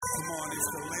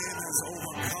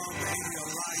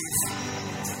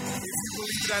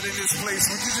that in this place,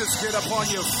 would you just get up on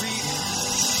your feet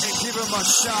and give him a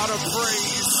shout of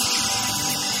praise?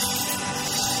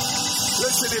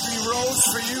 Listen, if he rose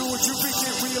for you, would you be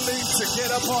willing to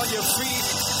get up on your feet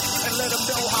and let him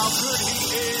know how good he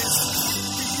is?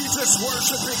 You just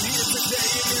worship him here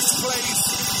today in this place.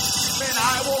 Man,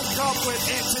 I woke up with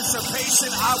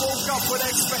anticipation. I woke up with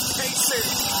expectation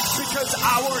because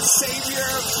our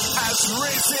Savior has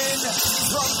risen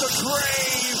from the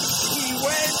grave. He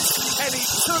went and he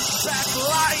took back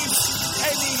life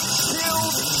and he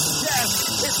killed death.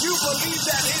 If you believe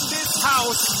that in this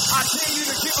house, I dare you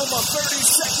to give him a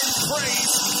 30-second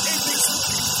praise in this.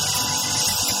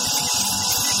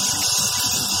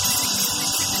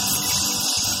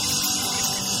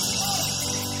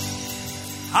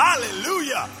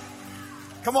 Hallelujah.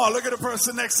 Come on, look at the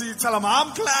person next to you. Tell them,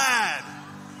 I'm glad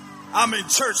I'm in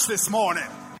church this morning.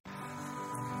 Now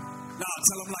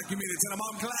tell them like you mean it. Tell them,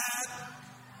 I'm glad.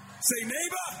 Say,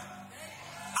 neighbor,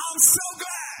 I'm so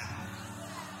glad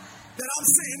that I'm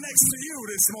sitting next to you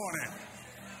this morning.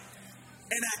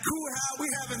 And at Cuhow, we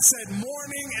haven't said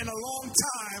morning in a long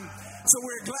time, so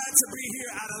we're glad to be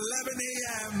here at 11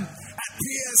 a.m. at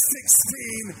PS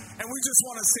 16. And we just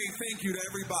want to say thank you to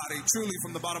everybody, truly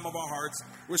from the bottom of our hearts.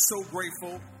 We're so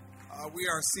grateful. We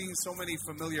are seeing so many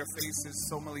familiar faces,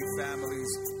 so many families,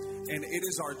 and it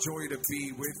is our joy to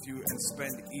be with you and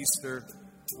spend Easter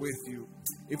with you.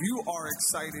 If you are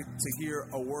excited to hear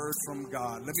a word from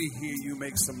God, let me hear you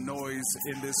make some noise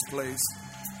in this place.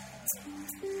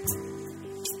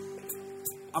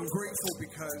 I'm grateful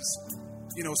because,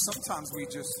 sometimes we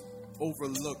just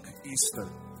overlook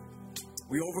Easter.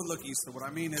 We overlook Easter. What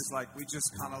I mean is we just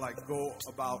kind of go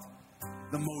about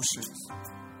the motions.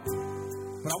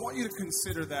 But I want you to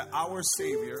consider that our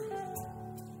Savior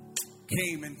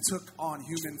came and took on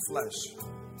human flesh.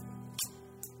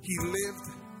 He lived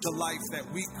the life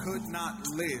that we could not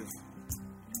live.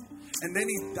 And then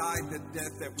he died the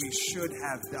death that we should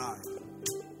have died.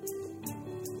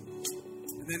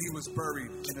 And then he was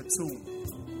buried in a tomb.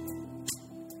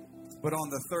 But on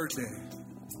the third day,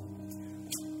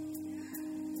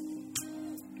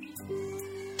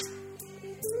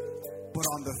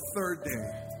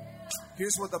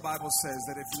 here's what the Bible says,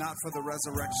 that if not for the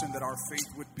resurrection, that our faith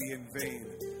would be in vain.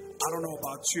 I don't know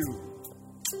about you,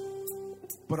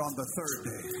 but on the third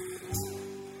day,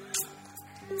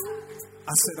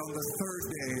 I said on the third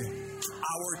day,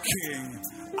 our King,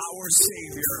 our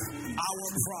Savior, our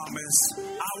promise,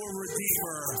 our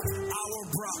Redeemer, our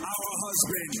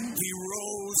husband, he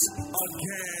rose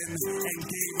again and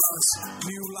gave us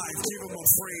new life. Give him a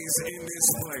praise in this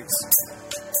place.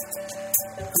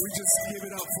 We just give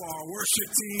it up for our worship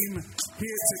team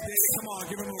here today. Come on,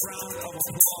 give them a round of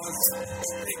applause.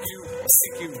 Thank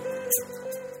you.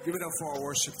 Give it up for our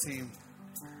worship team.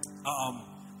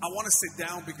 I want to sit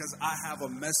down because I have a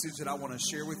message that I want to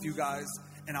share with you guys,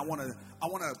 and I want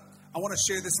to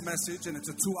share this message, and it's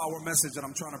a 2-hour message that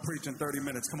I'm trying to preach in 30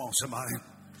 minutes. Come on, somebody.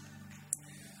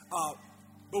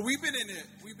 But we've been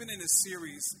in a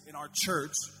series in our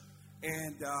church,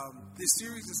 and this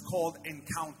series is called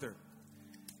Encounter.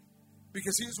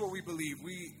 Because here's what we believe.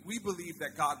 We believe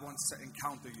that God wants to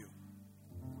encounter you.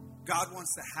 God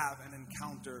wants to have an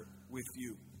encounter with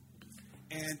you.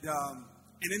 And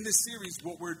in this series,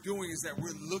 what we're doing is that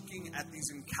we're looking at these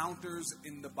encounters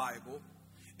in the Bible.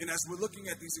 And as we're looking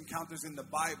at these encounters in the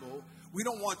Bible, we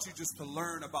don't want you just to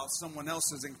learn about someone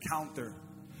else's encounter.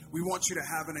 We want you to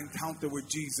have an encounter with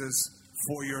Jesus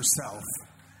for yourself.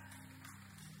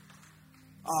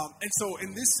 And so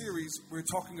in this series, we're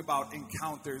talking about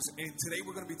encounters. And today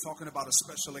we're going to be talking about a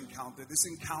special encounter. This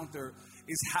encounter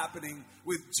is happening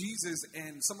with Jesus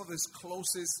and some of his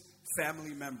closest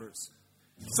family members.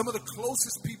 Some of the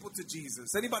closest people to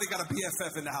Jesus. Anybody got a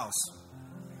BFF in the house?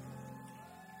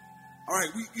 All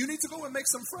right, you need to go and make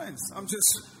some friends. I'm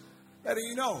just letting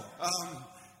you know.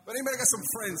 But anybody got some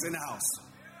friends in the house?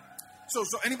 So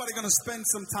anybody going to spend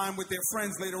some time with their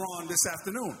friends later on this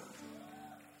afternoon?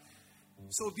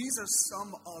 So these are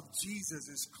some of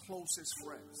Jesus' closest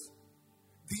friends.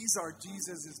 These are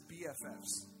Jesus'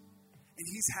 BFFs. And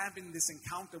he's having this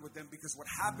encounter with them because what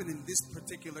happened in this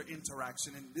particular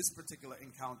interaction, in this particular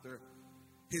encounter,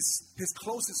 his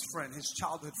closest friend, his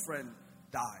childhood friend,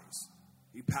 dies.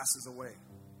 He passes away.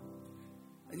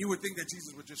 And you would think that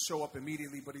Jesus would just show up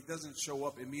immediately, but he doesn't show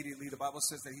up immediately. The Bible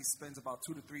says that he spends about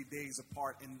 2 to 3 days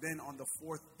apart. And then on the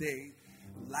 4th day,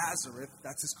 Lazarus,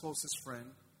 that's his closest friend,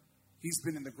 he's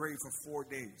been in the grave for 4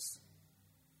 days.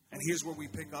 And here's where we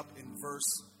pick up in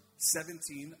verse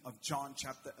 17 of John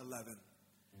chapter 11.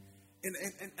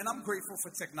 And I'm grateful for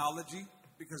technology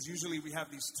because usually we have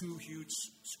these 2 huge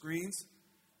screens.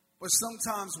 But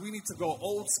sometimes we need to go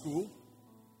old school,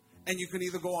 and you can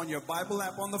either go on your Bible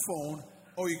app on the phone,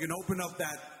 or you can open up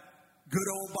that good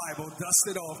old Bible, dust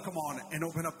it off, come on, and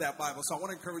open up that Bible. So I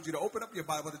want to encourage you to open up your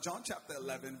Bible to John chapter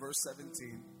 11, verse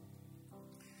 17.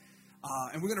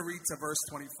 And we're going to read to verse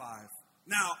 25.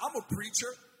 Now, I'm a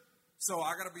preacher, so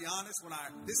I got to be honest,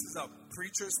 this is a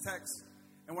preacher's text,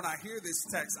 and when I hear this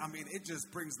text, I mean, it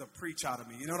just brings the preach out of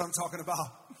me. You know what I'm talking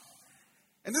about?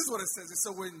 And this is what it says.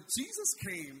 So when Jesus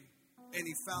came and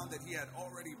he found that he had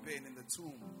already been in the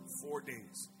tomb 4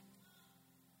 days.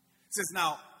 It says,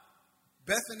 now,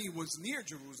 Bethany was near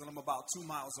Jerusalem, about 2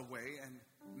 miles away, and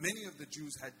many of the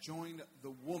Jews had joined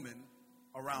the woman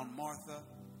around Martha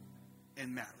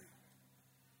and Mary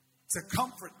to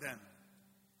comfort them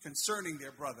concerning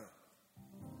their brother.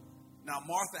 Now,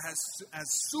 Martha, as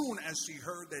soon as she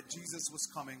heard that Jesus was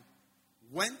coming,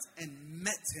 went and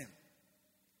met him.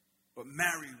 But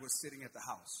Mary was sitting at the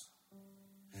house.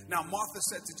 Now, Martha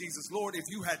said to Jesus, Lord, if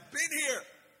you had been here.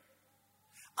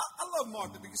 I love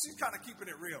Martha because she's kind of keeping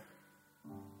it real.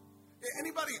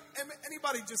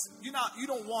 Anybody just, you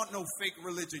don't want no fake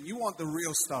religion. You want the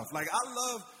real stuff. Like, I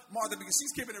love Martha because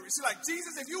she's keeping it real. She's like,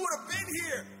 Jesus, if you would have been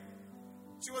here.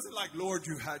 She wasn't like, Lord,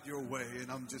 you had your way,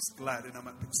 and I'm just glad.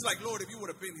 She's like, Lord, if you would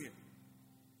have been here.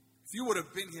 If you would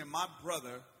have been here, my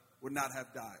brother would not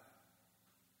have died.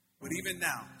 But even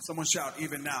now, someone shout,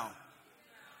 even now,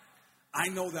 I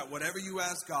know that whatever you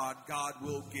ask God, God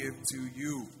will give to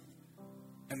you.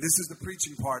 And this is the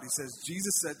preaching part. He says,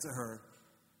 Jesus said to her,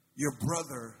 your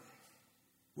brother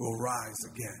will rise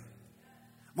again.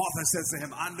 Martha says to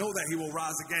him, I know that he will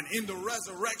rise again in the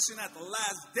resurrection at the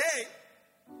last day.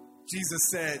 Jesus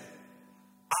said,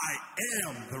 I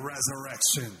am the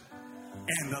resurrection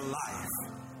and the life.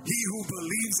 He who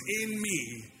believes in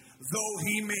me, though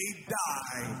he may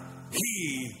die,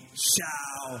 he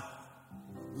shall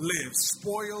live.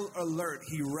 Spoiler alert,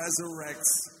 he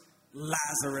resurrects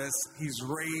Lazarus. He's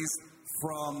raised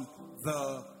from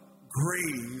the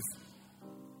grave.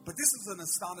 But this is an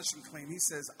astonishing claim. He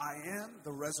says, I am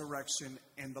the resurrection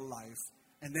and the life.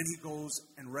 And then he goes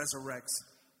and resurrects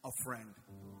a friend.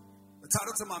 The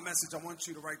title to my message, I want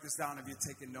you to write this down if you're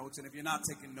taking notes. And if you're not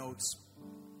taking notes,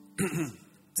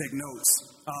 take notes.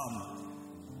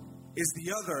 Is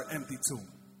the other empty tomb.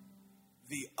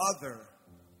 The other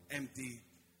empty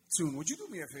tomb. Would you do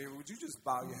me a favor? Would you just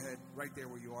bow your head right there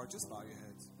where you are? Just bow your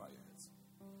heads. Bow your heads.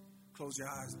 Close your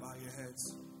eyes. Bow your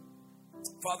heads.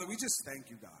 Father, we just thank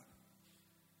you, God.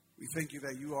 We thank you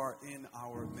that you are in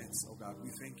our midst, oh God. We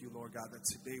thank you, Lord God, that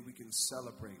today we can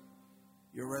celebrate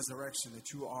your resurrection,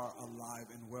 that you are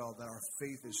alive and well, that our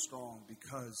faith is strong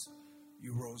because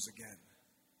you rose again.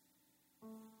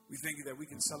 We thank you that we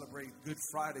can celebrate Good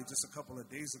Friday just a couple of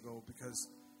days ago because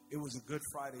it was a Good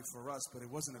Friday for us, but it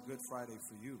wasn't a Good Friday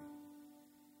for you.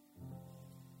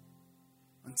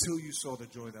 Until you saw the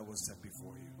joy that was set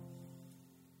before you.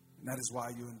 And that is why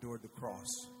you endured the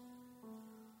cross.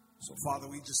 So, Father,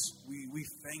 we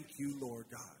thank you, Lord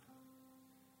God,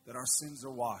 that our sins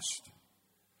are washed,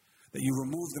 that you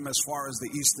removed them as far as the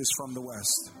east is from the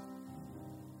west,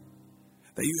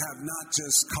 that you have not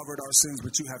just covered our sins,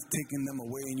 but you have taken them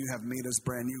away and you have made us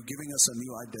brand new, giving us a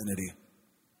new identity.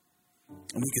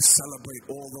 And we can celebrate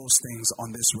all those things on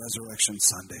this Resurrection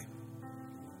Sunday.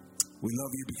 We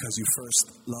love you because you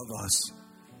first love us.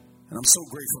 And I'm so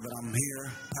grateful that I'm here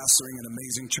pastoring an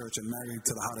amazing church and married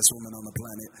to the hottest woman on the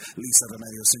planet, Lisa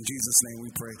Remedios. In Jesus' name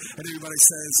we pray. And everybody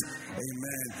says,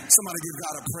 amen. Somebody give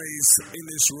God a praise in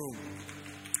this room.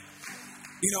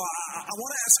 You know, I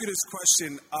want to ask you this question.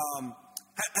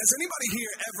 Has anybody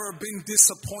here ever been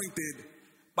disappointed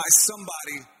by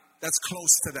somebody that's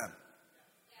close to them?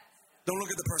 Don't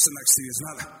look at the person next to you.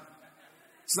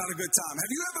 It's not a good time.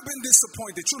 Have you ever been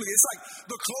disappointed? Truly, it's like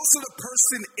the closer the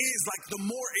person is, like the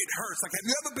more it hurts. Like, have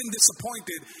you ever been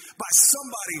disappointed by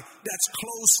somebody that's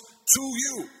close to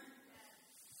you?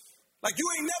 Like, you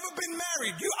ain't never been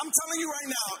married. I'm telling you right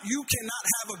now, you cannot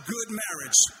have a good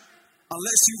marriage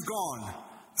unless you've gone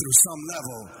through some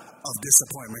level of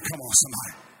disappointment. Come on,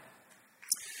 somebody.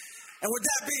 And with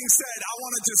that being said, I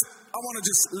want to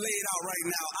just lay it out right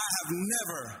now. I have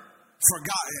never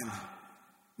forgotten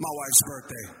my wife's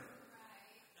birthday.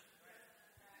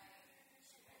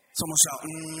 Someone shout,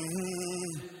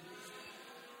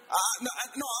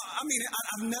 No, I mean,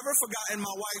 I've never forgotten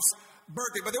my wife's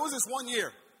birthday, but there was this one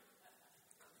year.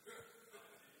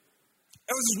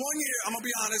 It was one year, I'm going to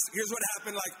be honest, here's what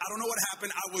happened. Like, I don't know what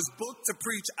happened. I was booked to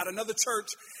preach at another church,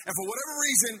 and for whatever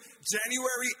reason,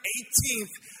 January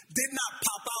 18th did not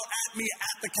pop out at me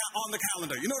on the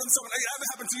calendar. You know what I'm saying? It ever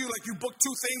happened to you? Like, you booked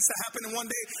two things to happen in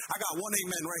one day? I got one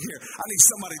amen right here. I need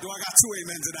somebody. Do I got two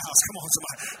amens in the house? Come on,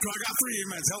 somebody. Do I got three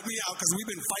amens? Help me out, because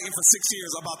we've been fighting for 6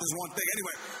 years about this one thing.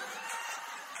 Anyway.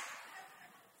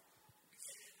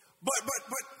 But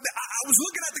I was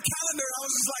looking at the calendar, and I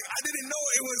was just like, I didn't know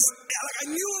it was, like, I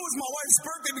knew it was my wife's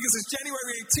birthday because it's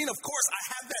January 18th. Of course, I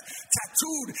have that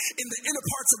tattooed in the inner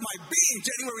parts of my being.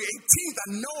 January 18th, I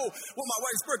know what my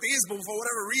wife's birthday is, but for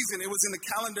whatever reason, it was in the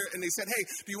calendar, and they said, hey,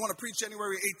 do you want to preach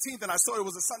January 18th? And I saw it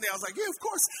was a Sunday. I was like, yeah, of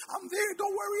course, I'm there.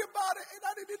 Don't worry about it. And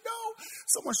I didn't know.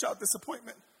 Someone shout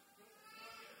disappointment.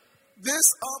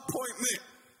 Disappointment.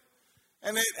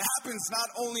 And it happens not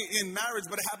only in marriage,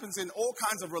 but it happens in all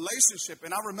kinds of relationship.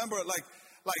 And I remember,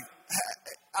 my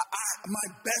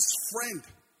best friend,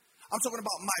 I'm talking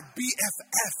about my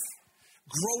BFF,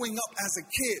 growing up as a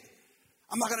kid.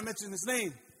 I'm not going to mention his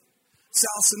name.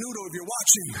 Sal Sanudo, if you're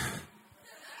watching.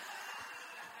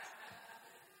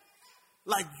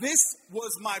 Like, this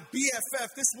was my BFF.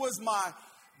 This was my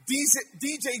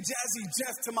DJ Jazzy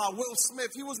Jeff to my Will Smith.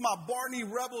 He was my Barney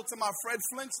Rebel to my Fred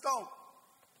Flintstone.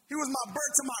 He was my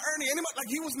Bert to my Ernie.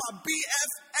 He was my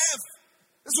BFF.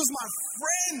 This was my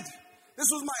friend.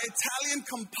 This was my Italian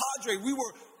compadre. We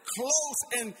were close.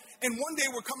 And one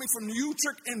day we're coming from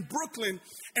Utrecht in Brooklyn,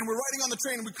 and we're riding on the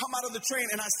train, and we come out of the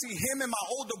train, and I see him and my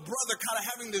older brother kind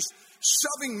of having this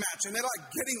shoving match, and they're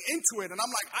like getting into it. And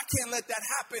I'm like, I can't let that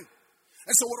happen.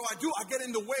 And so what do? I get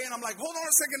in the way, and I'm like, hold on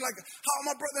a second, like, how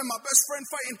are my brother and my best friend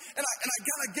fighting? And I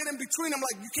kind of get in between. I'm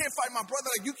like, you can't fight my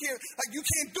brother. You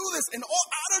can't do this. And all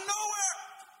out of nowhere,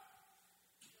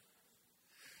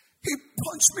 he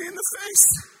punched me in the face.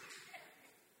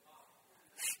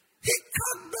 He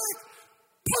cut back,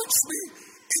 punched me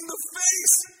in the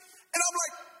face. And I'm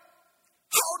like,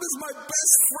 how does my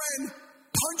best friend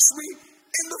punch me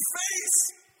in the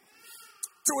face?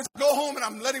 So I go home, and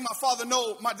I'm letting my father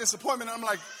know my disappointment. And I'm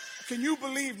like, can you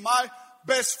believe my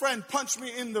best friend punched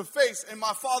me in the face? And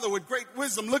my father, with great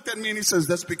wisdom, looked at me and he says,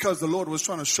 that's because the Lord was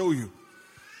trying to show you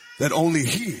that only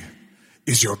He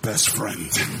is your best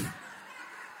friend.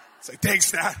 Say,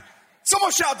 thanks, Dad.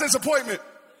 Someone shout disappointment.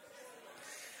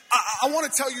 I want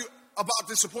to tell you about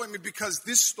disappointment because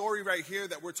this story right here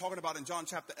that we're talking about in John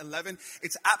chapter 11,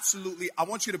 it's absolutely, I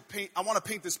want to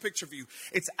paint this picture for you.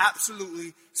 It's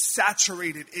absolutely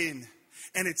saturated in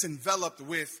and it's enveloped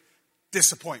with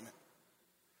disappointment.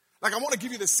 Like, I want to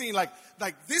give you the scene, like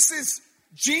this is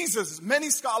Jesus. Many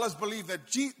scholars believe that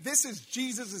this is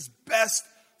Jesus' best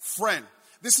friend.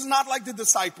 This is not like the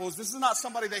disciples. This is not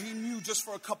somebody that he knew just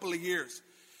for a couple of years.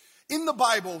 In the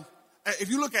Bible, if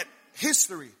you look at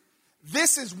history,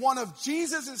 this is one of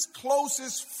Jesus'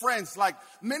 closest friends. Like,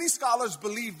 many scholars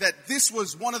believe that this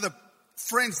was one of the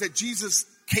friends that Jesus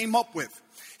came up with.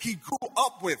 He grew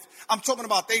up with. I'm talking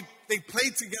about they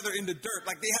played together in the dirt.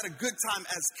 Like, they had a good time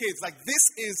as kids. Like,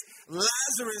 this is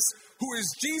Lazarus, who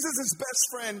is Jesus' best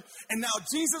friend. And now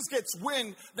Jesus gets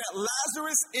wind that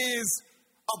Lazarus is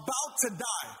about to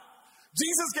die.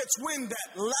 Jesus gets wind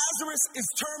that Lazarus is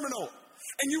terminal.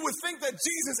 And you would think that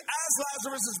Jesus, as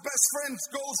Lazarus' best friend,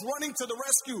 goes running to the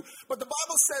rescue. But the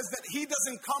Bible says that he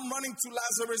doesn't come running to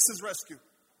Lazarus' rescue.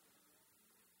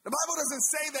 The Bible doesn't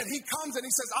say that he comes and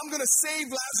he says, I'm going to save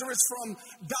Lazarus from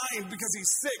dying because he's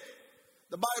sick.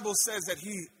 The Bible says that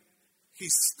he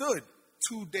stood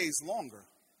 2 days longer.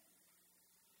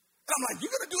 And I'm like,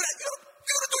 you're going to do that? You're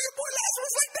going to do your boy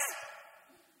Lazarus like that?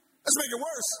 Let's make it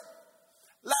worse.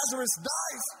 Lazarus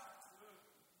dies.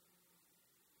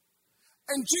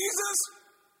 And Jesus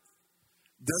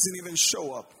doesn't even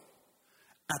show up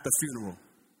at the funeral.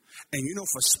 And you know,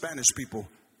 for Spanish people,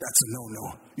 that's a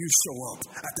no-no. You show up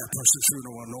at that person's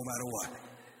funeral no matter what.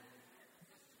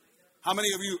 How many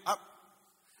of you,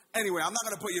 anyway, I'm not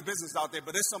going to put your business out there,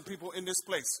 but there's some people in this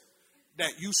place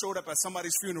that you showed up at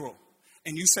somebody's funeral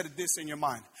and you said this in your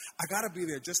mind. I got to be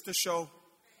there just to show,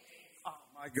 oh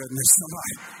my goodness,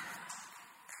 somebody.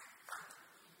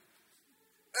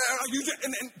 And Jesus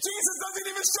doesn't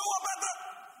even show up at the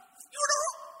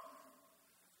funeral.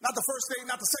 Not the first day,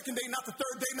 not the second day, not the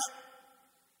third day, not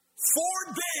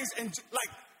 4 days. And like,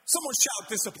 someone shout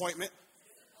disappointment.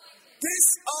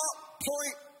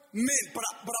 Disappointment. But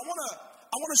I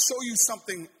want to show you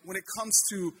something when it comes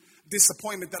to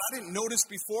disappointment that I didn't notice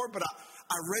before, but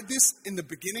I read this in the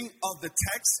beginning of the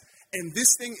text, and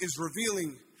this thing is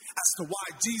revealing as to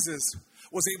why Jesus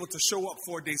was able to show up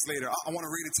 4 days later. I want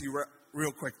to read it to you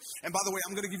real quick. And by the way,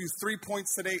 I'm going to give you 3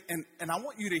 points today, and I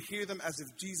want you to hear them as if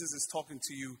Jesus is talking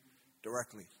to you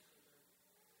directly.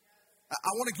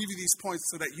 I want to give you these points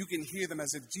so that you can hear them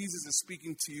as if Jesus is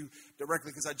speaking to you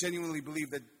directly, because I genuinely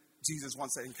believe that Jesus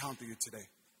wants to encounter you today.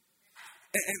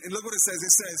 And look what it says.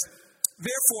 It says,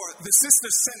 therefore, the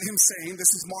sisters sent him saying,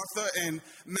 this is Martha and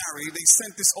Mary, they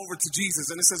sent this over to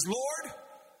Jesus. And it says, Lord,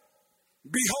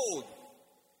 behold.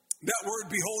 That word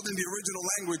behold in the original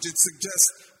language, it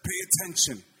suggests pay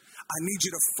attention. I need you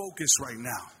to focus right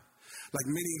now. Like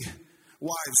many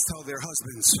wives tell their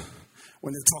husbands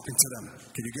when they're talking to them,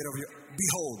 can you get over here?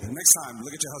 Behold. Next time, look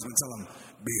at your husband, tell him,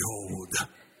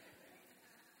 behold.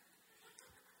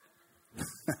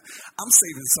 I'm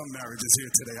saving some marriages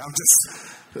here today. I'm just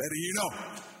letting you know.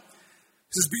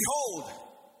 It says, behold,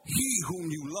 he whom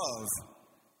you love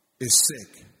is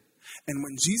sick. And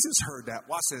when Jesus heard that,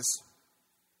 watch this,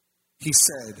 he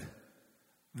said,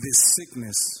 this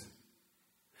sickness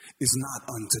is not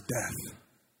unto death,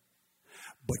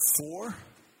 but for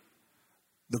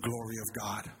the glory of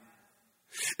God.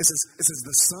 It says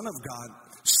the Son of God,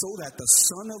 so that the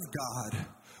Son of God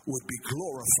would be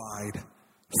glorified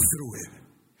through it.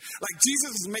 Like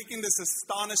Jesus is making this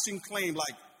astonishing claim,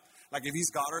 like if he's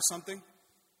God or something.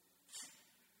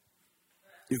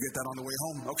 You get that on the way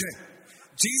home? Okay.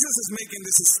 Jesus is making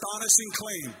this astonishing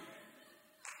claim.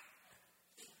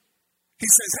 He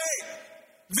says, hey,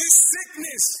 this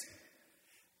sickness,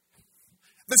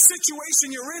 the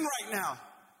situation you're in right now,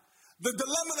 the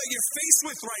dilemma that you're faced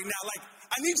with right now, like,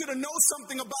 I need you to know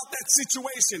something about that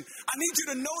situation. I need you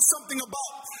to know something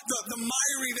about the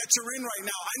miry that you're in right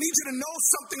now. I need you to know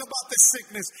something about this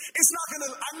sickness. It's not going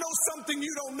to, I know something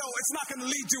you don't know. It's not going to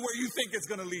lead you where you think it's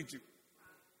going to lead you.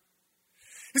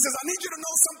 He says, I need you to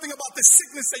know something about this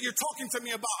sickness that you're talking to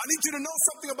me about. I need you to know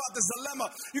something about this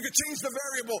dilemma. You could change the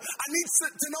variable. I need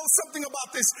to know something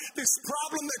about this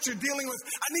problem that you're dealing with.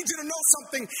 I need you to know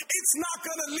something. It's not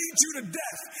going to lead you to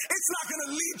death. It's not going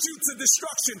to lead you to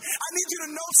destruction. I need you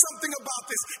to know something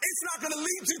about this. It's not going to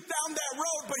lead you down that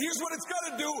road, but here's what it's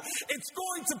going to do. It's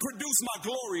going to produce my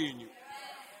glory in you.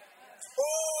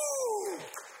 Ooh!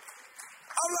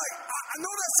 I'm like, I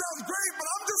know that sounds great, but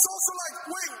I'm just also like,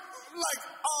 wait,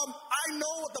 I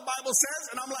know what the Bible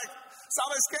says, and I'm like,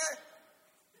 ¿sabes qué?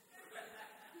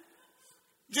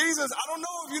 Jesus, I don't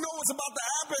know if you know what's about to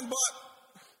happen, but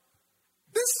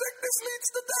this sickness leads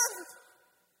to death.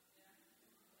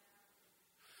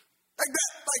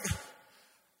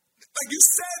 Like you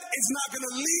said, it's not going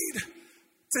to lead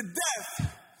to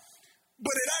death,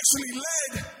 but it actually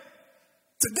led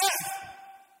to death.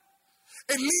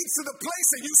 It leads to the place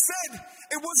that you said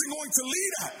it wasn't going to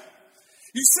lead at.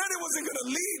 You said it wasn't going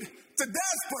to lead to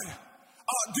death, but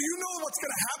do you know what's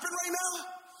going to happen right now?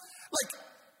 Like,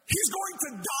 he's going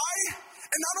to die,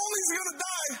 and not only is he going to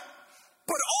die,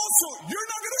 but also you're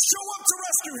not going to show up to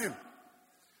rescue him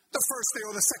the first day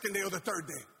or the second day or the third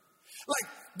day.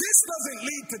 Like, this doesn't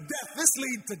lead to death. This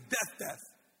leads to death.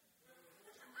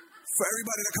 For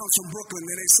everybody that comes from Brooklyn,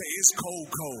 then they say, it's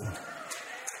cold.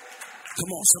 Come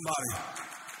on, somebody.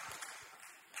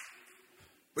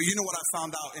 But you know what I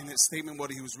found out in his statement,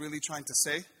 what he was really trying to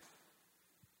say?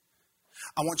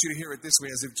 I want you to hear it this way,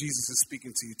 as if Jesus is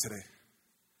speaking to you today.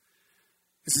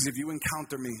 He says, if you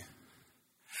encounter me,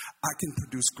 I can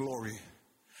produce glory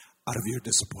out of your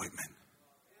disappointment.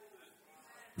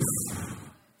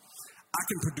 I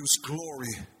can produce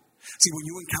glory. See, when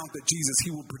you encounter Jesus,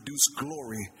 he will produce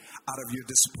glory out of your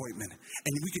disappointment.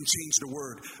 And we can change the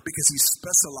word, because he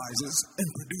specializes in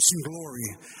producing glory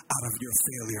out of your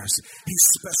failures. He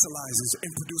specializes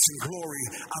in producing glory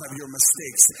out of your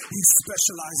mistakes. He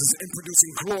specializes in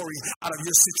producing glory out of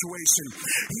your situation.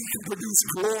 He can produce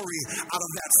glory out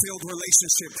of that failed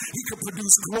relationship. He can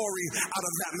produce glory out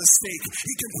of that mistake.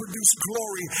 He can produce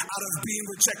glory out of being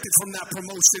rejected from that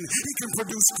promotion. He can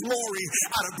produce glory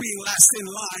out of being last in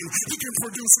line. He can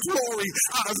produce glory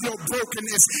out of your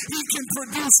brokenness. He can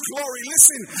produce glory.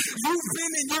 Listen, you've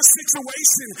been in your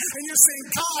situation and you're saying,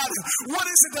 God, what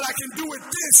is it that I can do with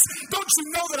this? Don't you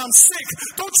know that I'm sick?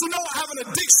 Don't you know I have an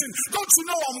addiction? Don't you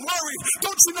know I'm worried?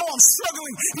 Don't you know I'm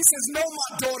struggling? He says, no,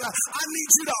 my daughter, I need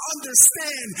you to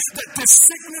understand that this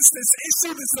sickness, this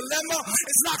issue, this dilemma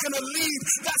is not going to lead.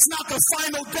 That's not the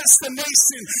final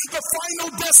destination. The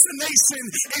final destination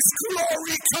is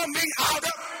glory coming out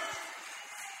of.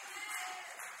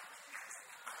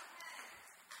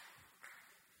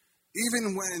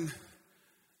 Even when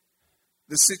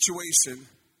the situation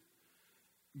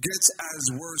gets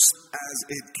as worse as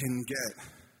it can get,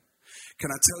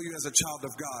 can I tell you as a child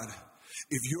of God,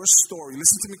 if your story,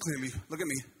 listen to me clearly, look at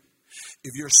me,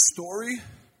 if your story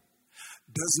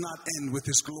does not end with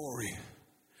his glory,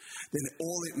 then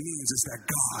all it means is that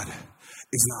God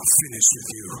is not finished with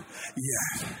you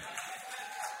yet.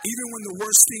 Even when the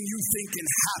worst thing you think can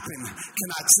happen, can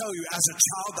I tell you, as a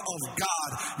child of God,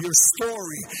 your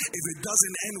story, if it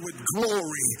doesn't end with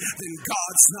glory, then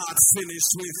God's not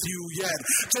finished with you yet.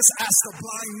 Just ask the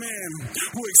blind man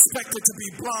who expected to be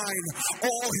blind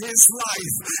all his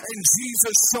life, and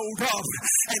Jesus showed up,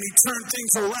 and he turned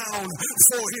things around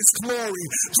for his glory.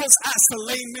 Just ask the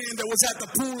lame man that was at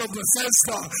the pool of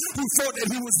Bethesda, who thought that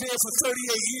he was there for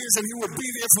 38 years and he would be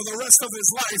there for the rest of his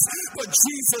life, but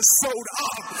Jesus showed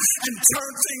up and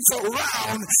turned things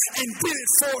around and did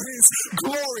it for his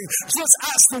glory. Just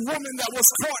ask the woman that was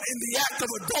caught in the act of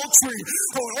adultery,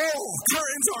 for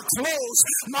curtains are closed,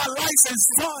 my life is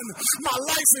done, my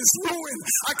life is ruined,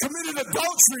 I committed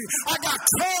adultery, I got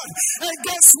caught, and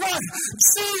guess what?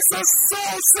 Jesus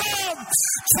shows up,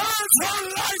 turned her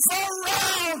life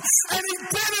around, and he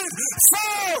did it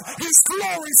for his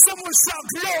glory. Someone shout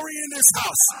glory in this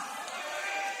house.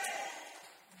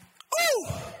 Ooh!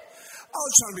 I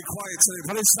was trying to be quiet today,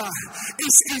 but it's not.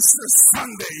 It's Easter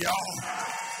Sunday, y'all.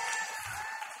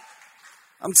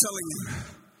 I'm telling you,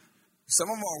 some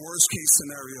of our worst case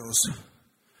scenarios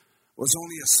was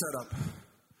only a setup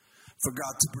for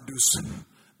God to produce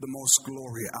the most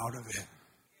glory out of it.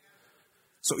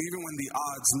 So even when the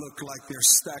odds look like they're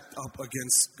stacked up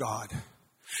against God,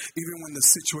 even when the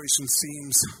situation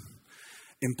seems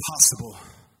impossible,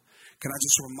 can I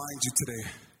just remind you today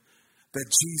that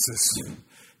Jesus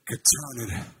could turn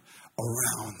it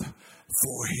around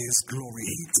for his glory.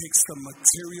 He takes the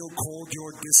material called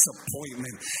your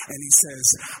disappointment and he says,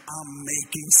 I'm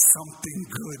making something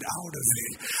good out of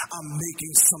it. I'm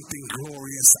making something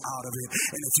glorious out of it.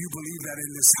 And if you believe that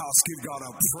in this house, give God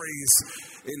a praise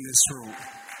in this room.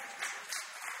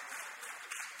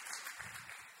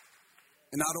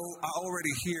 And I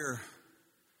already hear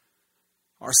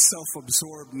our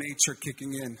self-absorbed nature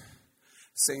kicking in,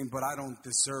 saying, but I don't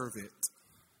deserve it.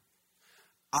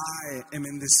 I am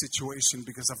in this situation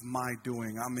because of my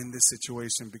doing. I'm in this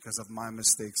situation because of my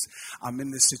mistakes. I'm in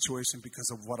this situation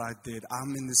because of what I did.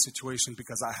 I'm in this situation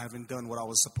because I haven't done what I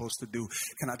was supposed to do.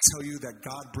 Can I tell you that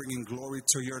God bringing glory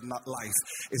to your life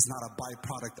is not a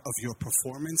byproduct of your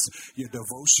performance, your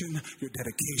devotion, your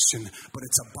dedication, but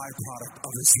it's a byproduct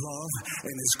of his love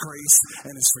and his grace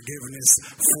and his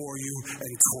forgiveness for you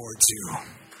and towards you.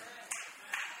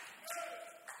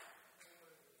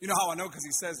 You know how I know? Because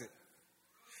he says it.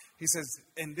 He says,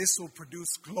 and this will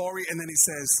produce glory. And then he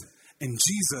says, and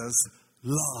Jesus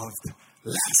loved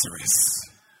Lazarus.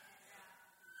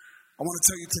 I want to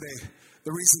tell you today,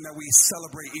 the reason that we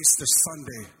celebrate Easter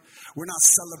Sunday, we're not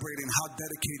celebrating how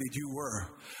dedicated you were.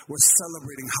 We're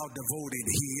celebrating how devoted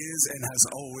he is and has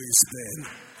always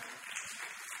been.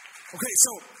 Okay,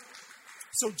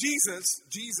 so Jesus,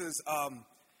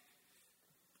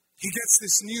 he gets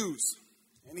this news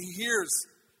and he hears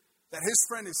that his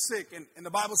friend is sick, and the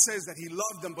Bible says that he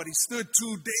loved him, but he stood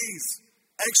 2 days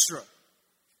extra.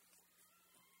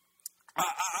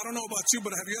 I don't know about you,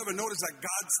 but have you ever noticed that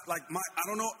God's,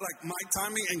 my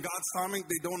timing and God's timing,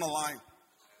 they don't align?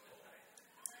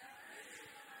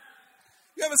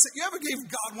 You ever gave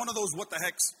God one of those what the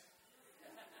hecks?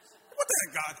 What the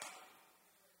heck, God?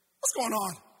 What's going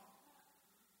on?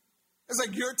 It's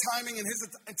like your timing and his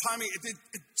timing,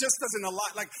 it just doesn't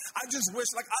align. Like, I just wish,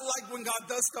 I like when God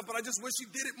does stuff, but I just wish he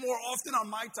did it more often on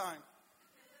my time.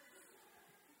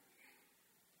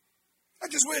 I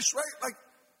just wish, right?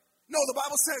 No, the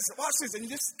Bible says, watch this, and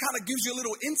it just kind of gives you a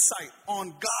little insight on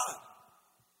God.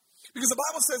 Because the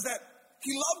Bible says that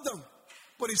he loved them,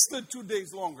 but he stood 2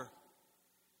 days longer.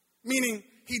 Meaning,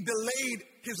 he delayed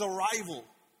his arrival.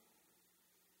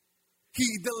 He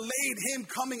delayed him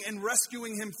coming and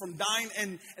rescuing him from dying,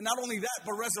 and not only that,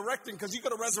 but resurrecting, because he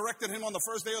could have resurrected him on the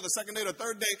first day or the second day or the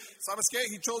third day. ¿Sabes qué?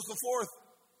 He chose the fourth.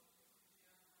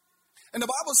 And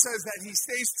the Bible says that he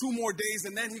stays 2 more days,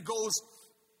 and then he goes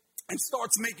and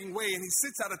starts making way, and he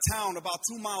sits at a town about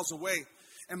 2 miles away.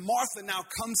 And Martha now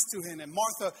comes to him, and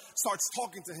Martha starts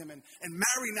talking to him, and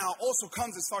Mary now also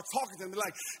comes and starts talking to him. They're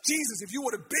like, Jesus, if you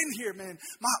would have been here, man,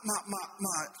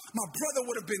 my brother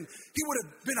would have been, he would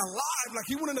have been alive, like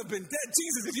he wouldn't have been dead.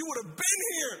 Jesus, if you would have been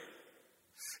here.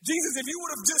 Jesus, if you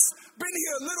would have just been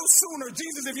here a little sooner.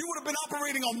 Jesus, if you would have been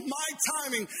operating on my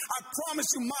timing, I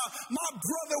promise you, my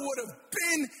brother would have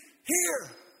been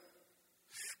here.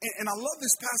 And I love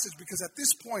this passage because at this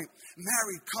point,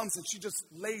 Mary comes and she just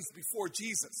lays before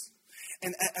Jesus.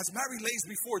 And as Mary lays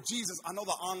before Jesus, I know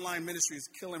the online ministry is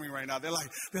killing me right now. They're like,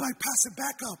 Pastor,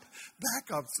 back up,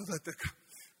 so that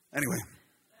anyway.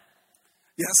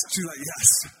 Yes, she's like,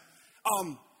 yes.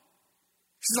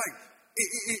 She's like,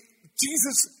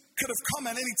 Jesus could have come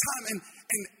at any time, and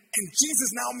And Jesus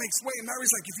now makes way.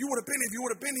 Mary's like, if you would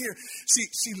have been here.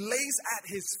 She lays at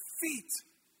his feet.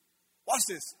 Watch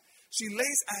this. She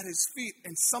lays at his feet,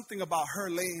 and something about her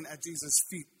laying at Jesus'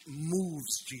 feet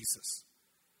moves Jesus.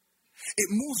 It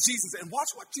moves Jesus. And watch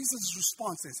what Jesus'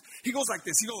 response is. He goes like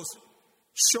this. He goes,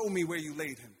 show me where you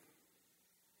laid him.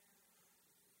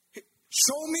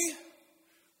 Show me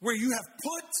where you have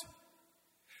put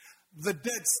the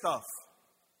dead stuff.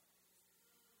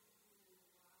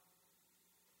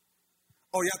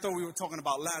 Oh, yeah, I thought we were talking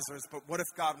about Lazarus, but what if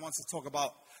God wants to talk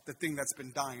about the thing that's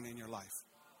been dying in your life?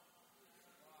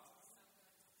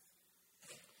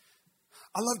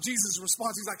 I love Jesus'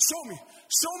 response. He's like, show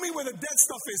me where the dead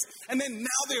stuff is. And then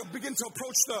now they begin to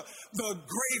approach the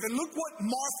grave. And look what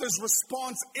Martha's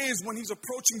response is when he's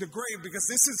approaching the grave, because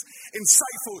this is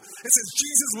insightful. It says,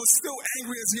 Jesus was still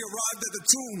angry as he arrived at the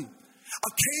tomb.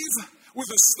 A cave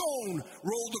with a stone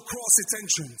rolled across its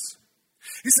entrance.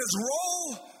 He says,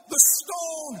 roll the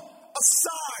stone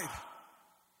aside.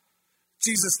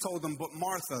 Jesus told them, but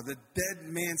Martha, the dead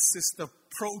man's sister,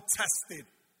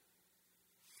 protested.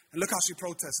 And look how she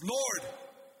protests. Lord,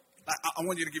 I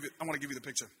want to give you the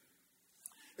picture.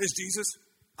 It's Jesus.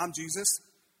 I'm Jesus.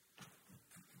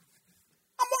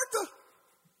 I'm Martha.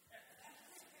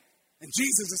 And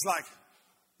Jesus is like,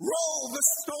 roll the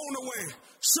stone away.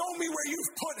 Show me where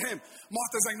you've put him.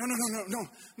 Martha's like,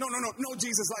 no,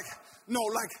 Jesus. Like,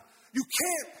 you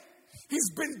can't.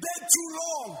 He's been dead too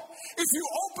long. If you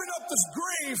open up this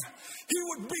grave, he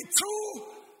would be too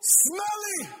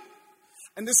smelly.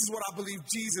 And this is what I believe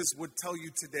Jesus would tell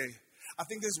you today. I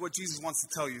think this is what Jesus wants to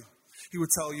tell you. He would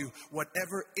tell you,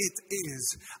 whatever it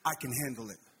is, I can handle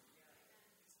it.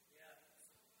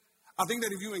 I think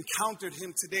that if you encountered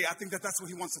him today, I think that that's what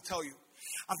he wants to tell you.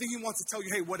 I think he wants to tell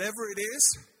you, hey, whatever it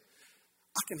is,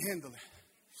 I can handle it.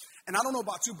 And I don't know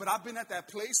about you, but I've been at that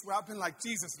place where I've been like,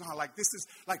 Jesus, no, like this is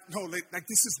like, no, like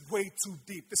this is way too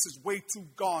deep. This is way too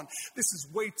gone. This is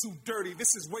way too dirty. This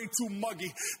is way too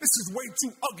muggy. This is way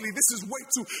too ugly. This is way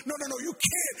too, no, you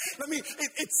can't.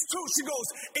 It's too, she goes,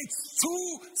 it's too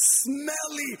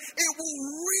smelly. It will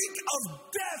reek of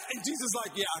death. And Jesus is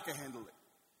like, yeah, I can handle it.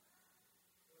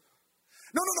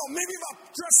 No, maybe if I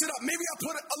dress it up, maybe I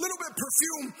put a little bit of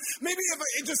perfume, maybe if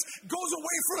it just goes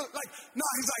away for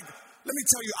he's like, let me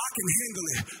tell you, I can handle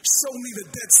it. Show me the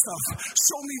dead stuff.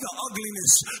 Show me the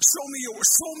ugliness.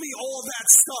 Show me all that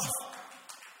stuff.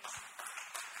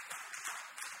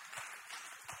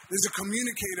 There's a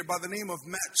communicator by the name of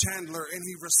Matt Chandler, and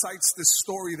he recites this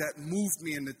story that moved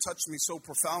me and it touched me so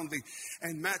profoundly.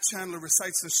 And Matt Chandler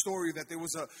recites the story that there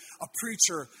was a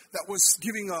preacher that was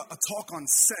giving a talk on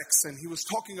sex, and he was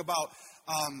talking about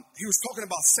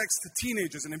sex to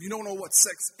teenagers. And if you don't know what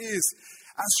sex is,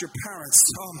 ask your parents.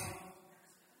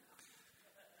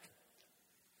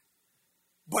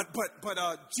 But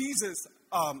Jesus,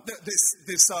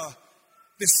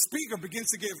 this speaker begins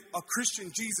to give a Christian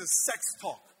Jesus sex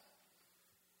talk.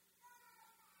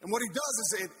 And what he does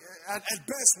is, at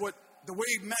best, the way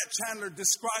Matt Chandler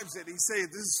describes it, he says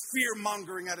this is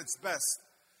fear-mongering at its best.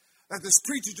 That this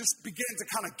preacher just began to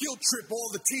kind of guilt trip all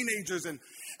the teenagers. And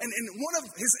one of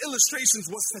his illustrations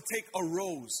was to take a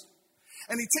rose.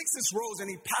 And he takes this rose and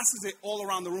he passes it all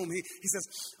around the room. He says,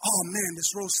 oh man,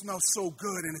 this rose smells so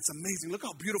good and it's amazing. Look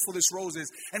how beautiful this rose is.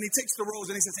 And he takes the rose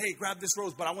and he says, hey, grab this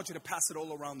rose, but I want you to pass it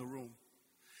all around the room.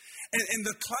 And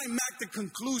the climactic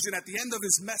conclusion at the end of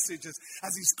his message is,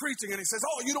 as he's preaching, and he says,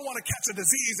 oh, you don't want to catch a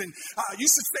disease and you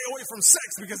should stay away from sex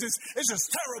because it's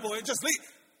just terrible. It just leaves.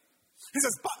 He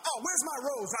says, oh, where's my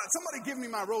rose? Somebody give me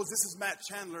my rose. This is Matt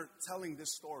Chandler telling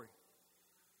this story.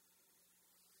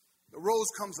 The rose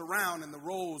comes around, and the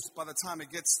rose, by the time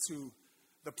it gets to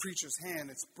the preacher's hand,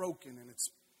 it's broken, and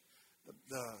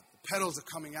the petals are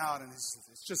coming out, and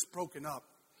it's just broken up.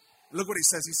 Look what he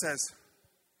says. He says,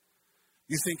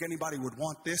 you think anybody would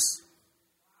want this?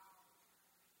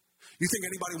 You think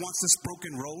anybody wants this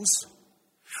broken rose?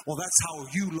 Well, that's how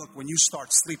you look when you start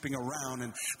sleeping around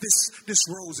and this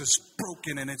rose is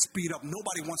broken and it's beat up.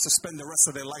 Nobody wants to spend the rest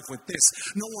of their life with this.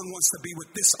 No one wants to be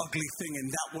with this ugly thing. And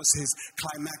that was his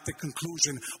climactic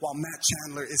conclusion while Matt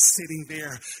Chandler is sitting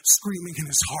there screaming in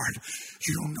his heart,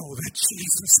 you don't know that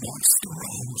Jesus wants the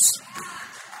rose.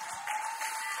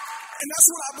 And that's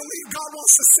what I believe God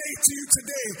wants to say to you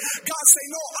today. God say,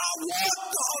 no, I want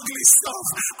the ugly stuff.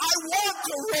 I want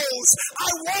the rose.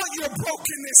 I want your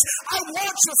brokenness. I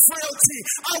want your frailty.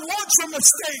 I want your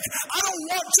mistake. I don't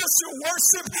want just your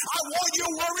worship. I want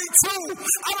your worry too.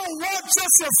 I don't want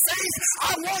just your faith.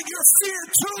 I want your fear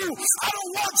too. I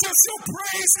don't want just your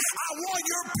praise. I want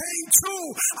your pain too.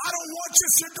 I don't want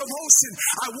just your devotion.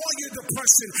 I want your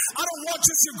depression. I don't want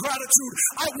just your gratitude.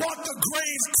 I want the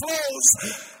grave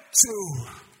closed. two.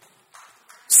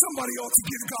 Somebody ought to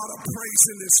give God a praise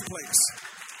in this place.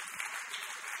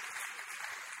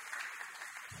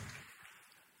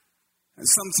 And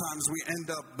sometimes we end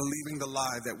up believing the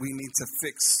lie that we need to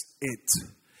fix it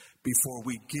before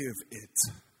we give it.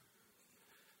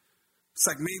 It's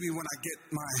like maybe when I get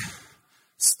my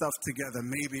stuff together,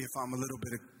 maybe if I'm a little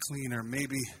bit cleaner,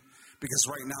 maybe because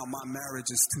right now my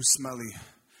marriage is too smelly.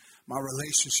 My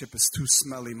relationship is too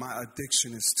smelly. My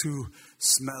addiction is too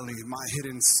smelly. My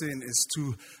hidden sin is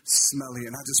too smelly.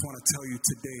 And I just want to tell you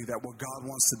today that what God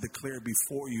wants to declare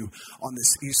before you on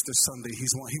this Easter Sunday, He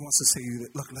wants to say,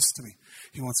 look, listen to me.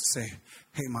 He wants to say,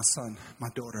 hey, my son, my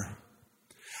daughter,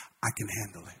 I can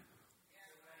handle it.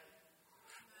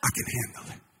 I can handle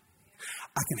it.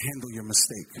 I can handle your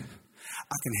mistake.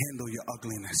 I can handle your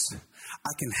ugliness.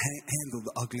 I can handle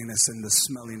the ugliness and the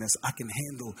smelliness. I can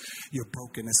handle your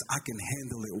brokenness. I can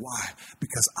handle it. Why?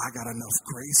 Because I got enough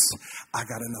grace. I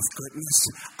got enough goodness.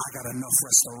 I got enough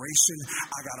restoration.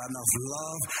 I got enough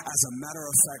love. As a matter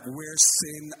of fact, where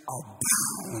sin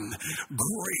abound,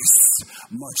 grace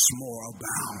much more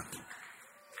abound.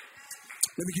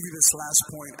 Let me give you this last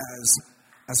point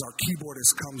as our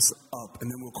keyboardist comes up, and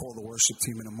then we'll call the worship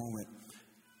team in a moment.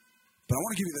 But I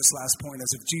want to give you this last point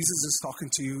as if Jesus is talking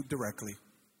to you directly.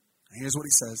 And here's what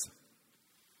He says.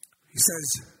 He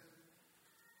says,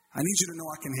 I need you to know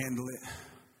I can handle it.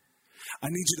 I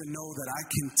need you to know that I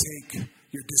can take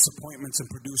your disappointments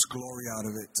and produce glory out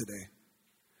of it today.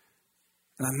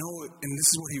 And I know, and this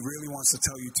is what He really wants to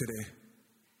tell you today.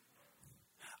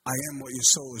 I am what your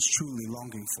soul is truly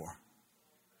longing for.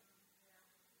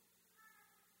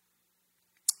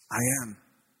 I am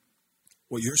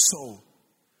what your soul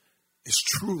is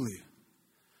truly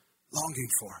longing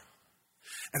for.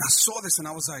 And I saw this and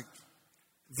I was like,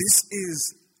 this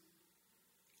is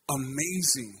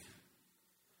amazing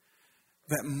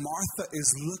that Martha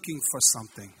is looking for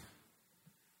something,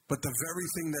 but the very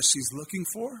thing that she's looking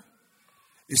for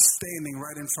is standing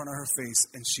right in front of her face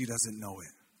and she doesn't know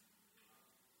it.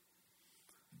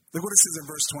 Look what it says in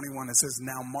verse 21. It says,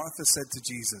 now Martha said to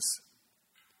Jesus,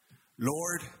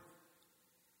 Lord,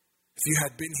 if you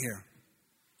had been here,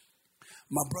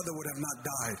 my brother would have not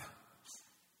died.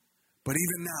 But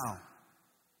even now,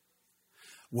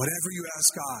 whatever you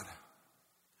ask God,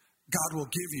 God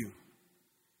will give you.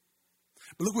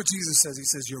 But look what Jesus says. He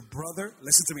says, your brother,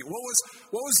 listen to me. What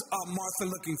was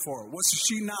Martha looking for? Was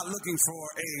she not looking for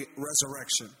a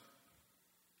resurrection?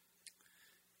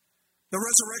 The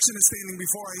resurrection is standing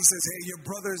before her. He says, hey, your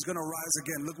brother is going to rise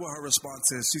again. Look what her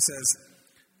response is. She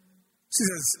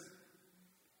says,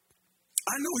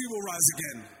 I know he will rise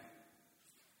again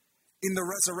in the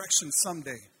resurrection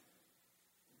someday.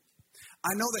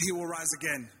 I know that he will rise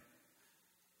again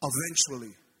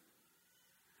eventually.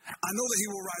 I know that he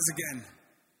will rise again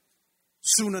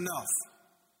soon enough.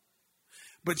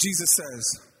 But Jesus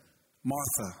says,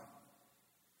 Martha,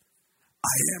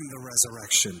 I am the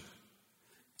resurrection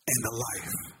and the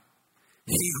life.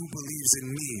 He who believes in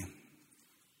me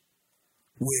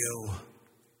will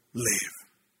live.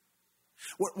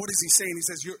 What is he saying? He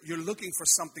says, you're looking for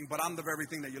something, but I'm the very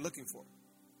thing that you're looking for.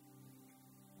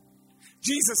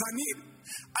 Jesus, I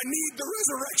need the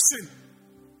resurrection.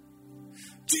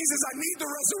 Jesus, I need the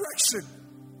resurrection.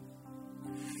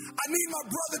 I need my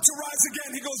brother to rise again.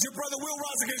 He goes, your brother will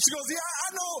rise again. She goes, yeah, I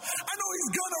know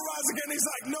he's gonna rise again. He's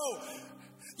like, no,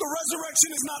 the resurrection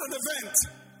is not an event.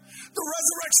 The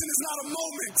resurrection is not a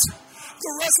moment.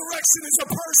 The resurrection is a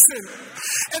person.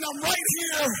 And I'm right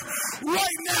here,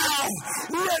 right now,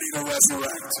 ready to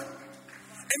resurrect.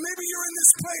 And maybe you're in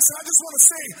this place, and I just want to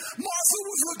say, Martha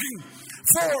was looking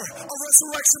for a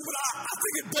resurrection, but I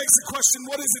think it begs the question,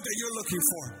 what is it that you're looking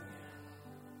for?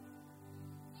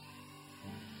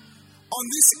 On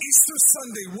this Easter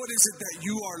Sunday, what is it that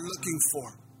you are looking for?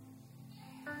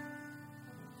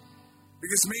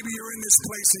 Because maybe you're in this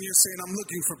place and you're saying, I'm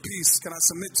looking for peace. Can I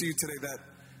submit to you today that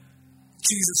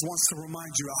Jesus wants to remind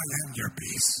you, I am your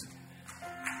peace.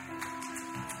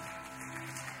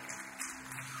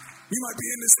 You might be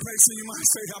in this place and you might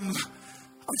say, I'm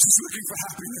just looking for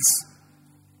happiness.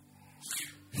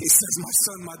 He says, my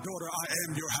son, my daughter, I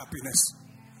am your happiness.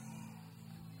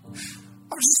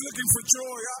 I'm just looking for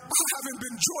joy. I haven't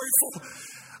been joyful.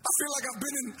 I feel like I've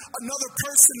been in another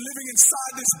person living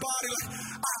inside this body.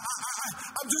 Like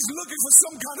I'm just looking for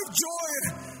some kind of joy. And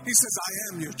he says, I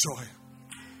am your joy.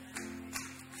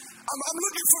 I'm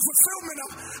looking for fulfillment.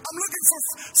 I'm looking for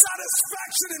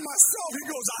satisfaction in myself. He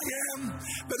goes, I am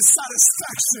the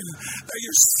satisfaction that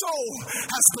your soul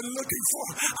has been looking for.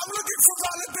 I'm looking for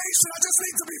validation. validation. I just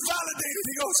need to be validated.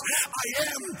 He goes, I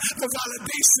am the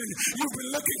validation you've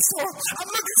been looking for. I'm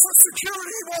looking for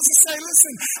security. He wants to say,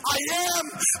 listen, I am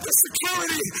the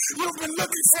security you've been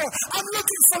looking for. I'm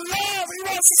looking for love. He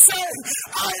wants to say,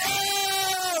 I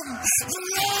am the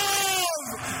love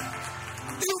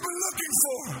you've been looking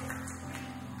for.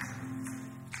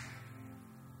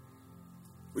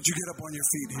 Would you get up on your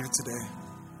feet here today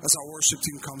as our worship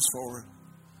team comes forward?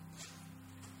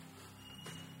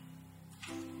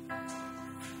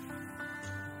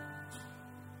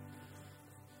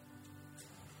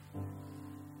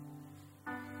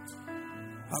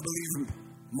 I believe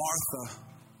Martha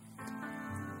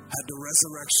had the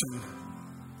resurrection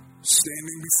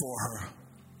standing before her,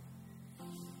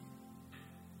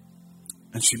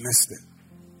 and she missed it.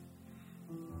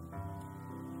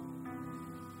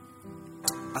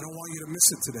 I don't want you to miss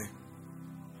it today.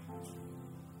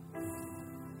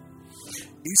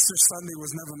 Easter Sunday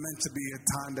was never meant to be a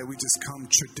time that we just come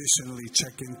traditionally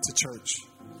check into church.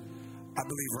 I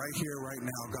believe right here, right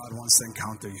now, God wants to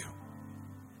encounter you.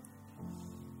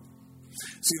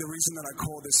 See, the reason that I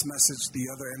call this message The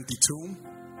Other Empty Tomb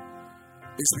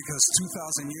is because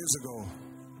 2,000 years ago,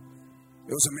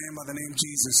 there was a man by the name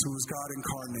Jesus who was God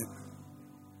incarnate.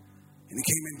 And he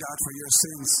came and died for your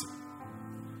sins.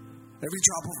 Every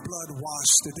drop of blood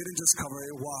washed. It didn't just cover,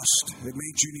 it washed. It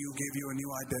made you new, gave you a new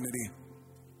identity.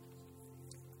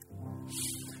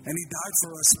 And he died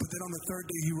for us, but then on the third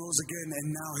day he rose again,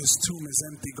 and now his tomb is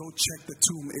empty. Go check the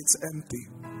tomb, it's empty.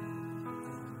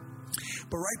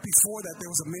 But right before that, there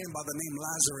was a man by the name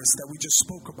Lazarus that we just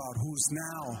spoke about, who's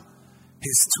now,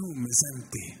 his tomb is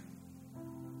empty.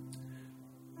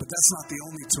 But that's not the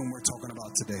only tomb we're talking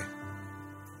about today.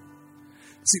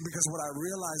 See, because what I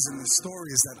realize in this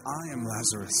story is that I am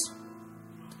Lazarus.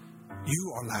 You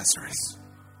are Lazarus.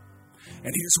 And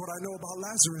here's what I know about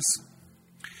Lazarus.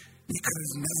 He could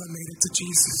have never made it to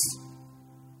Jesus.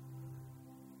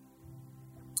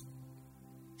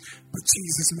 But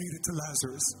Jesus made it to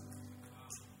Lazarus.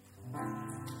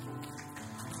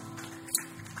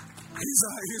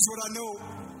 Here's what I know.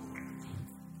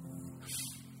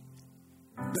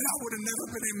 That I would have never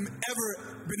ever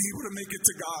been able to make it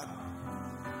to God.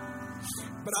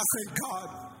 But I thank God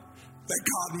that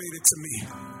God made it to me.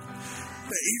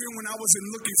 That even when I wasn't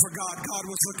looking for God, God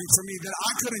was looking for me. That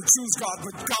I couldn't choose God,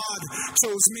 but God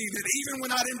chose me. That even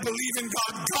when I didn't believe in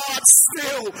God, God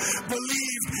still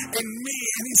believed in me.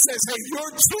 And he says, hey, your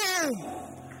tomb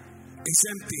is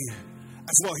empty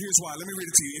as well. Here's why. Let me read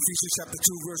it to you. Ephesians chapter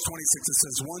 2, verse 26. It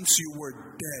says, once you were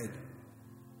dead.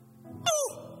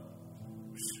 Oh!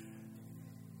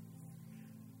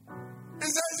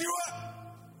 It says you were.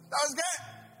 That was good.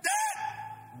 Dead.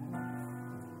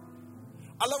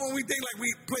 I love when we think like we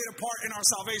played a part in our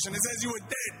salvation. It says you were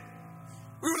dead.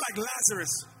 We were like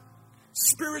Lazarus.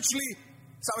 Spiritually,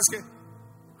 ¿sabes qué?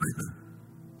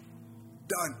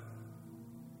 Done.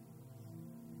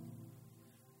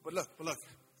 But look.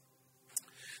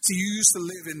 See, you used to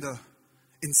live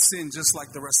in sin just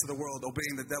like the rest of the world,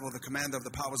 obeying the devil, the commander of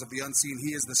the powers of the unseen.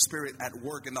 He is the spirit at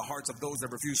work in the hearts of those that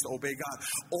refuse to obey God.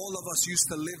 All of us used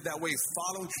to live that way,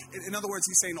 following. In other words,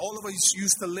 he's saying all of us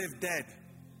used to live dead.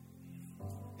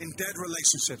 In dead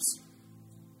relationships.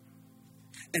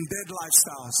 In dead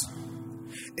lifestyles.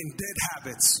 In dead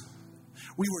habits.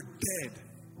 We were dead.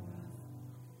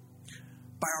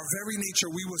 By our very nature,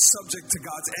 we were subject to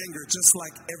God's anger just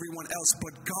like everyone else.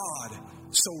 But God,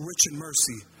 so rich in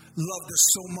mercy, loved us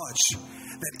so much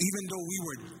that even though we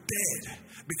were dead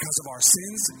because of our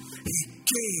sins, he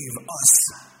gave us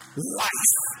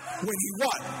life when he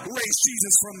what? Raised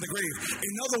Jesus from the grave.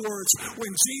 In other words, when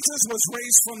Jesus was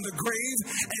raised from the grave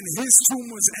and his tomb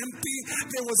was empty,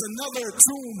 there was another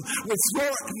tomb with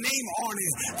your name on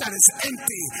it that is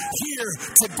empty here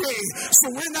today.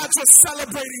 So we're not just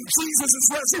celebrating Jesus'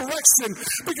 resurrection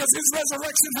because his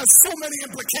resurrection has so many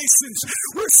implications.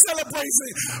 We're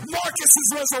celebrating Marcus's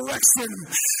resurrection,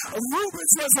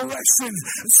 Ruben's resurrection,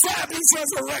 Sabby's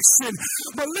resurrection,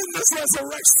 Melinda's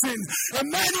resurrection,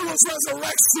 Emmanuel's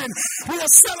resurrection. We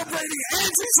are celebrating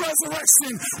Angie's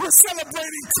resurrection. We're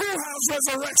celebrating Cuhow's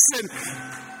resurrection.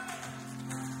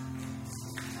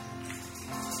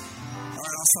 All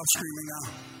right, I'll stop screaming now.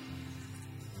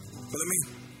 But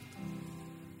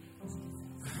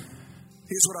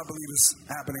here's what I believe is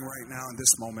happening right now in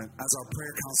this moment as our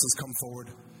prayer counselors come forward.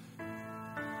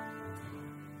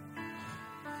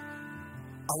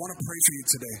 I want to pray for you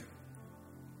today.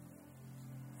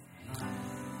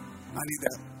 I need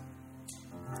that.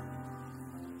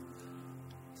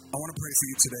 I want to pray for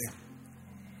you today.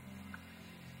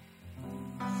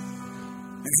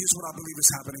 And here's what I believe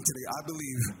is happening today. I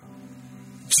believe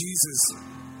Jesus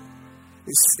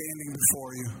is standing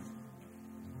before you.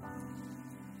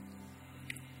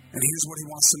 And here's what he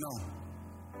wants to know.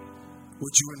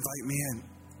 Would you invite me in?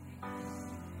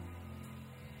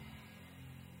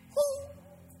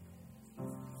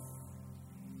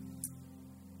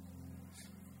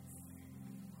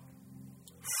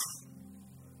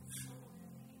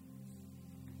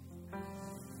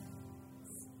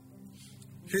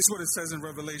 Here's what it says in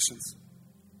Revelations.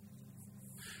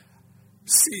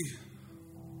 See,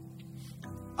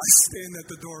 I stand at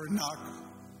the door and knock.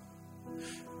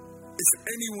 If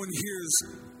anyone hears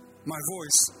my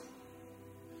voice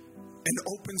and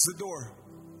opens the door,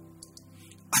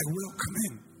 I will come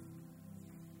in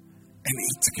and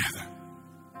eat together.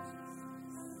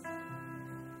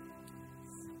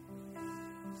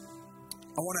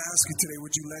 I want to ask you today,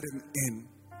 would you let him in?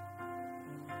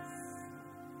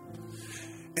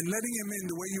 And letting him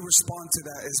in, the way you respond to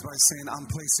that is by saying, I'm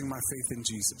placing my faith in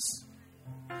Jesus.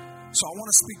 So I want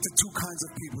to speak to two kinds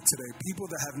of people today. People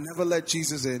that have never let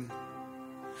Jesus in,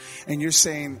 and you're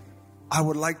saying, I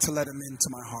would like to let him into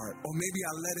my heart. Or maybe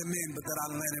I let him in, but then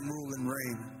I let him rule and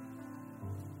reign.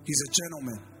 He's a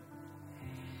gentleman.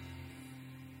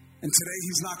 And today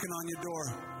he's knocking on your door.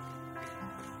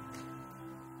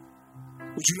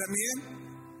 Would you let me in?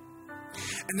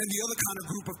 And then the other kind of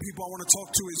group of people I want to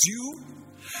talk to is you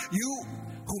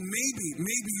who maybe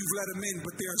you've let him in, but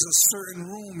there's a certain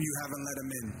room you haven't let him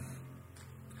in.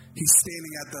 He's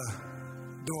standing at the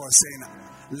door saying,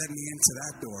 let me into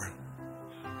that door.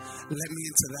 Let me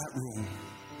into that room.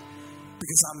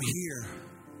 Because I'm here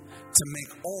to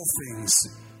make all things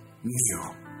new.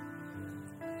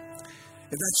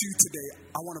 If that's you today,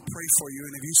 I want to pray for you.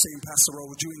 And if you're saying, Pastor Rowe,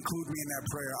 would you include me in that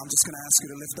prayer? I'm just going to ask you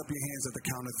to lift up your hands at the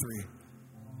count of 3.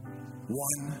 1,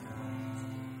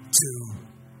 2,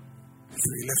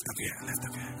 3. Lift up your hand.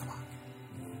 Come on.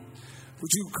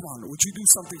 Would you do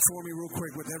something for me real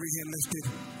quick with every hand lifted?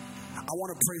 I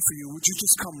want to pray for you. Would you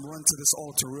just come run to this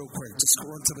altar real quick? Just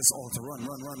run to this altar. Run.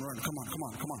 Come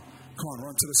on,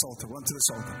 run to this altar.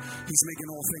 He's making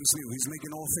all things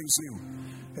new.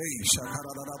 Hey,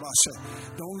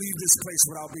 don't leave this place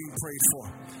without being prayed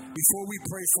for. Before we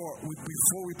pray,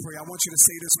 I want you to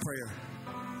say this prayer.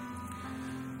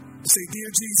 Say, Dear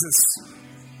Jesus,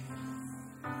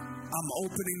 I'm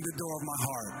opening the door of my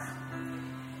heart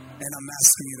and I'm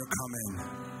asking you to come in.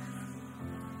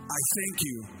 I thank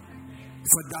you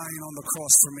for dying on the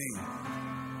cross for me,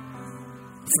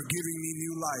 for giving me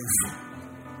new life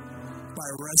by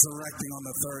resurrecting on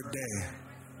the third day.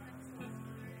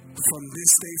 From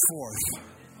this day forth,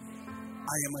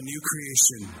 I am a new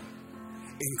creation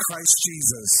in Christ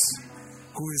Jesus,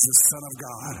 who is the Son of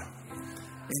God.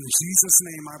 In Jesus'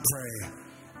 name I pray.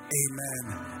 Amen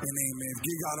and amen.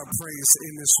 Give God a praise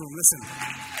in this room. Listen,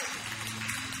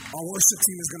 our worship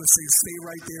team is going to say, stay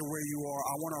right there where you are.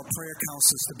 I want our prayer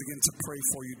counselors to begin to pray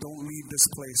for you. Don't leave this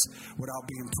place without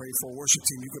being prayed for. Worship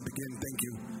team, you can begin.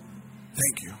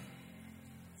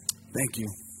 Thank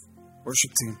you.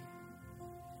 Worship team.